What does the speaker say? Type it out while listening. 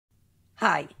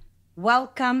Hi,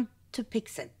 welcome to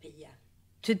PixelPia.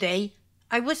 Today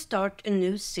I will start a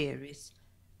new series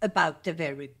about the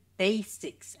very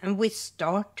basics, and we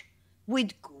start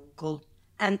with Google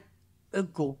and a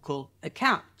Google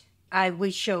account. I will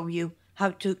show you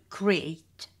how to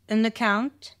create an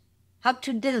account, how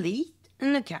to delete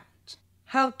an account,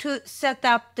 how to set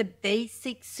up the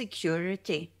basic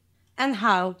security, and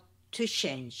how to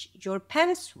change your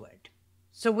password.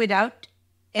 So without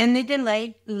any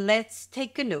delay, let's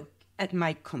take a look at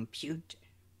my computer.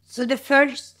 So the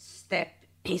first step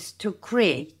is to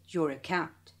create your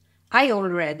account. I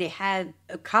already have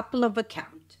a couple of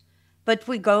accounts, but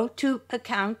we go to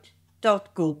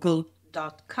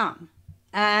account.google.com.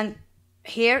 And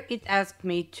here it asks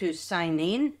me to sign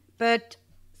in, but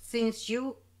since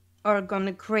you are going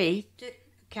to create the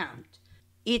account,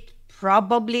 it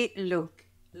probably look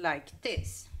like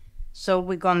this. So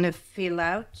we're going to fill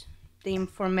out the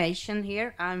information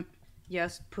here. I'm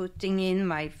just putting in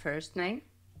my first name.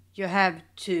 You have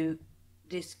to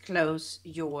disclose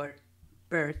your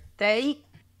birthday,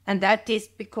 and that is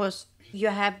because you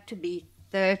have to be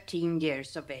 13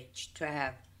 years of age to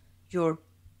have your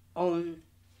own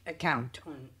account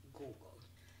on Google.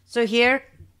 So here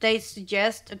they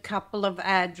suggest a couple of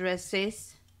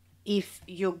addresses if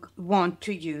you want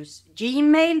to use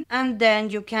Gmail, and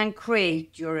then you can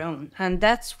create your own. And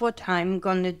that's what I'm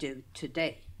going to do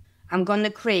today. I'm going to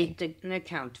create an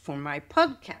account for my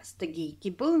podcast, The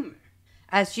Geeky Boomer.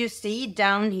 As you see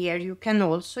down here, you can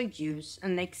also use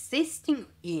an existing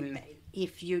email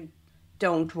if you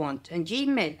don't want a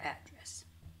Gmail address.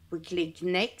 We click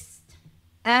Next,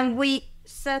 and we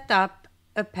set up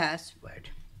a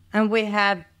password. And we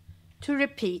have to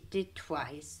repeat it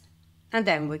twice. And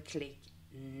then we click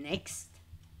Next.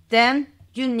 Then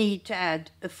you need to add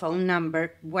a phone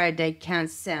number where they can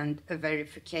send a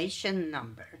verification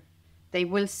number. They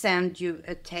will send you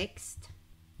a text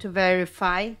to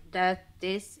verify that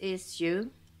this is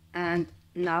you. And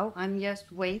now I'm just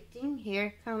waiting.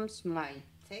 Here comes my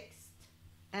text.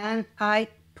 And I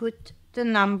put the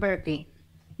number in.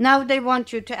 Now they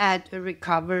want you to add a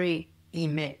recovery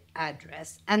email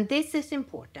address. And this is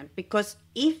important because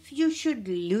if you should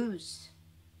lose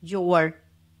your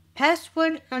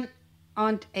password and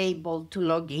aren't able to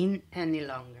log in any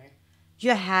longer,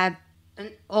 you have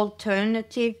an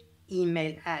alternative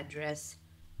email address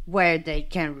where they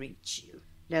can reach you.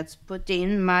 Let's put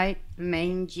in my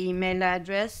main Gmail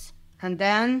address and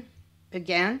then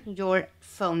again your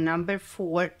phone number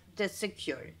for the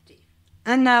security.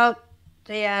 And now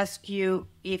they ask you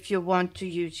if you want to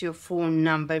use your phone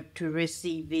number to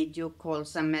receive video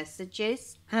calls and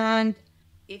messages, and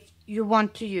if you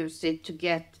want to use it to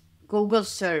get Google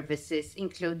services,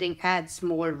 including ads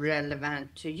more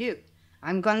relevant to you.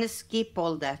 I'm going to skip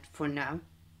all that for now.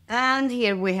 And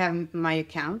here we have my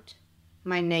account.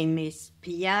 My name is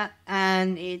Pia,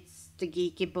 and it's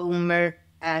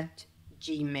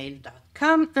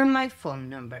thegeekyboomer@gmail.com and my phone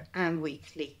number. And we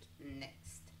click Next.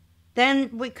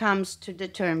 Then we comes to the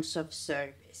terms of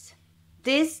service.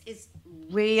 This is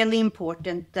really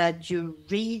important that you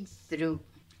read through.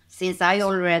 Since I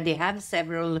already have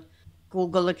several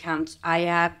Google accounts, I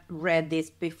have read this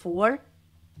before,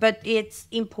 but it's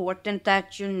important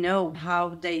that you know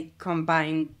how they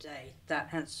combine data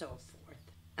and so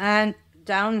forth. And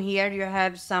down here you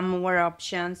have some more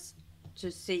options to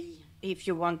see if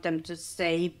you want them to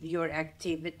save your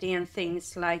activity and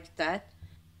things like that.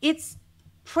 It's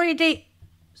pretty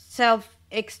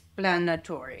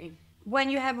self-explanatory.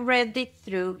 When you have read it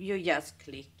through, you just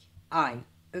click I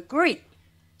agree.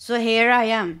 So here I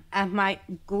am at my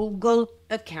Google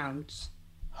accounts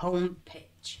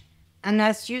homepage. And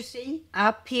as you see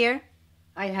up here,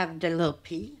 I have the little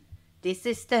P. This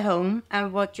is the home,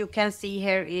 and what you can see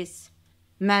here is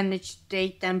manage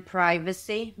data and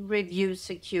privacy, review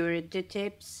security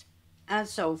tips, and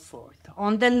so forth.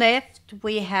 On the left,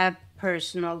 we have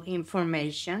personal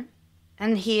information.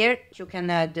 And here you can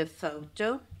add a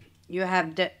photo. You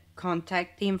have the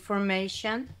contact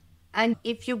information. And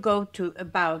if you go to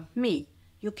About Me,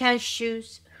 you can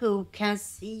choose who can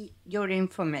see your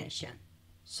information.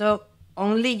 So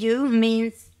only you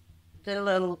means the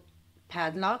little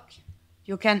padlock.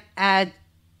 You can add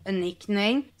a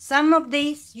nickname. Some of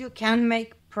these you can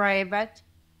make private.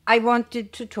 I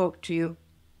wanted to talk to you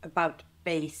about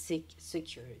basic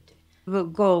security. We'll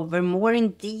go over more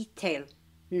in detail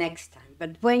next time.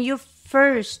 But when you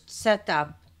first set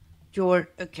up your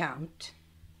account,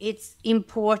 it's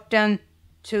important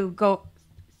to go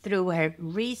through here.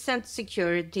 Recent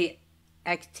security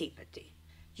activity.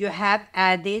 You have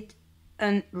added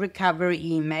a recovery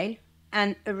email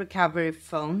and a recovery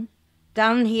phone.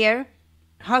 Down here,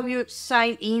 how you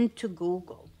sign in to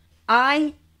Google.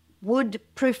 I would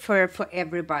prefer for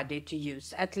everybody to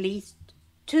use at least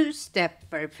two-step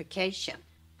verification.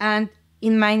 And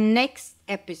in my next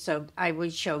episode, I will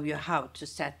show you how to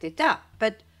set it up.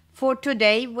 But for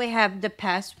today, we have the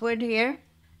password here.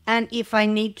 And if I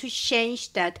need to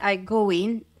change that, I go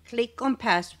in, click on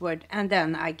password, and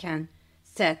then I can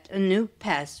set a new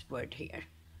password here.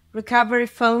 Recovery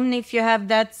phone, if you have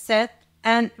that set,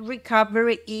 and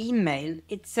recovery email,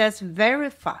 it says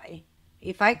verify.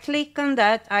 If I click on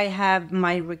that, I have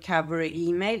my recovery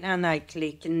email and I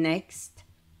click next.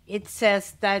 It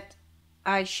says that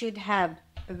I should have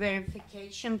a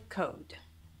verification code.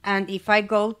 And if I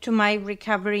go to my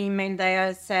recovery email that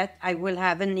I set, I will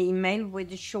have an email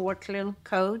with a short little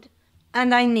code.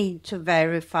 And I need to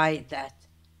verify that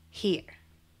here.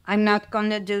 I'm not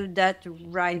going to do that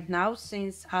right now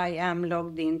since I am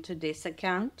logged into this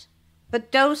account.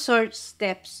 But those are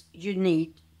steps you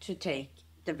need to take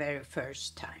the very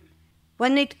first time.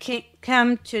 When it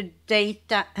comes to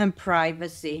data and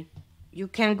privacy, you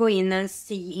can go in and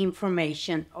see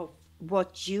information of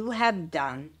what you have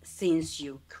done since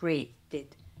you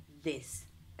created this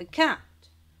account.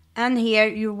 And here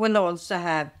you will also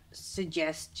have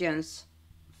suggestions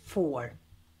for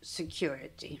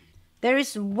security. There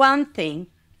is one thing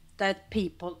that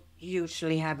people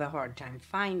usually have a hard time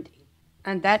finding,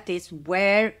 and that is,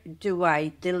 where do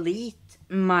I delete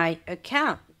my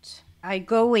account? I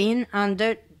go in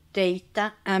under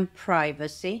data and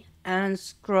privacy and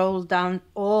scroll down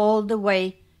all the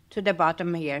way to the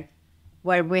bottom here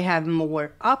where we have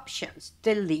more options.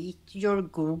 Delete your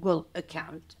Google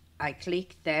account. I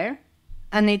click there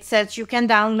and it says you can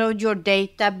download your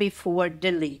data before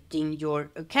deleting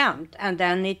your account. And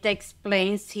then it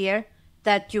explains here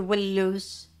that you will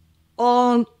lose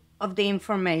all of the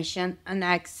information and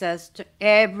access to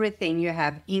everything you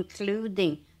have,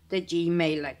 including the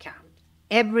Gmail account,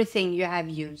 everything you have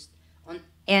used on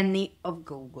any of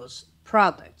Google's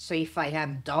products. So if I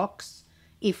have Docs,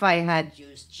 if I had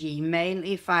used Gmail,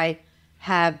 if I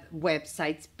have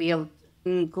websites built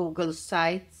in Google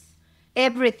sites,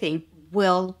 everything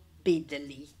will be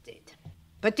deleted.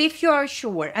 But if you are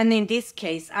sure, and in this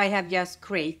case, I have just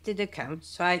created an account,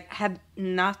 so I have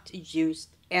not used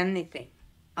anything,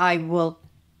 I will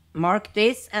mark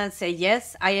this and say,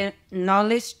 yes, I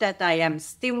acknowledge that I am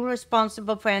still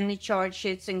responsible for any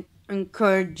charges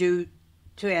incurred due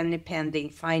to any pending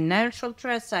financial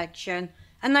transaction,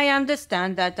 and I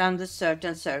understand that under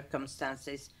certain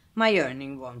circumstances, my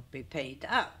earning won't be paid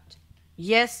out.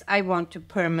 Yes, I want to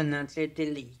permanently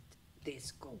delete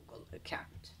this Google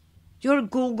account. Your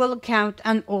Google account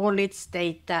and all its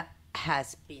data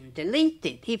has been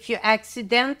deleted. If you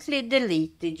accidentally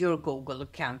deleted your Google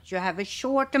account, you have a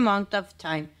short amount of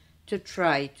time to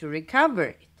try to recover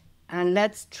it. And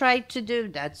let's try to do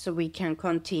that so we can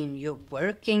continue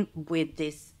working with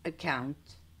this account.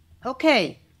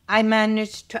 Okay, I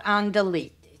managed to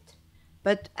undelete it.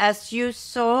 But as you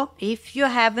saw, if you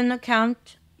have an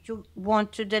account you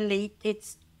want to delete,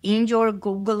 it's in your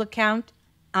Google account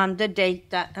under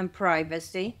data and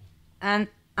privacy and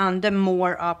under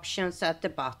more options at the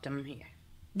bottom here.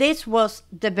 This was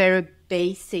the very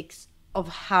basics of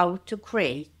how to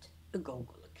create a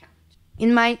Google account.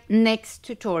 In my next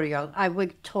tutorial, I will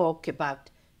talk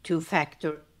about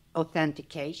two-factor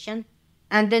authentication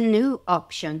and the new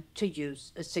option to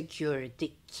use a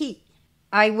security key.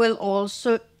 I will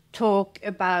also talk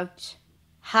about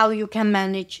how you can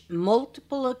manage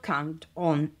multiple accounts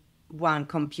on one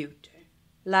computer.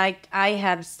 Like I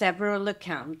have several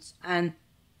accounts and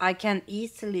I can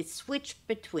easily switch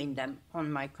between them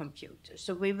on my computer.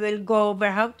 So we will go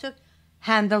over how to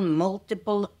handle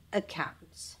multiple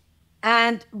accounts.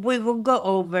 And we will go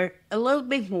over a little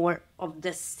bit more of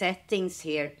the settings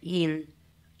here in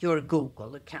your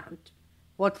Google account.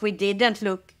 What we didn't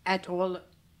look at all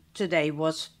today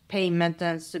was payment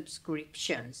and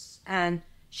subscriptions and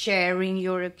sharing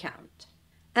your account.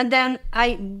 And then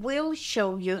I will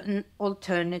show you an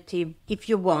alternative if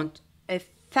you want a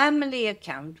family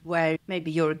account where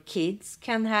maybe your kids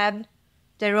can have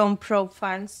their own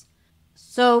profiles.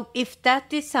 So if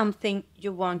that is something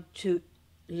you want to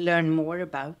learn more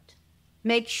about,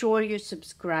 make sure you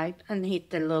subscribe and hit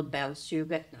the little bell so you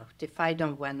get notified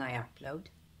on when I upload.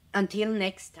 Until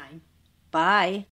next time, bye.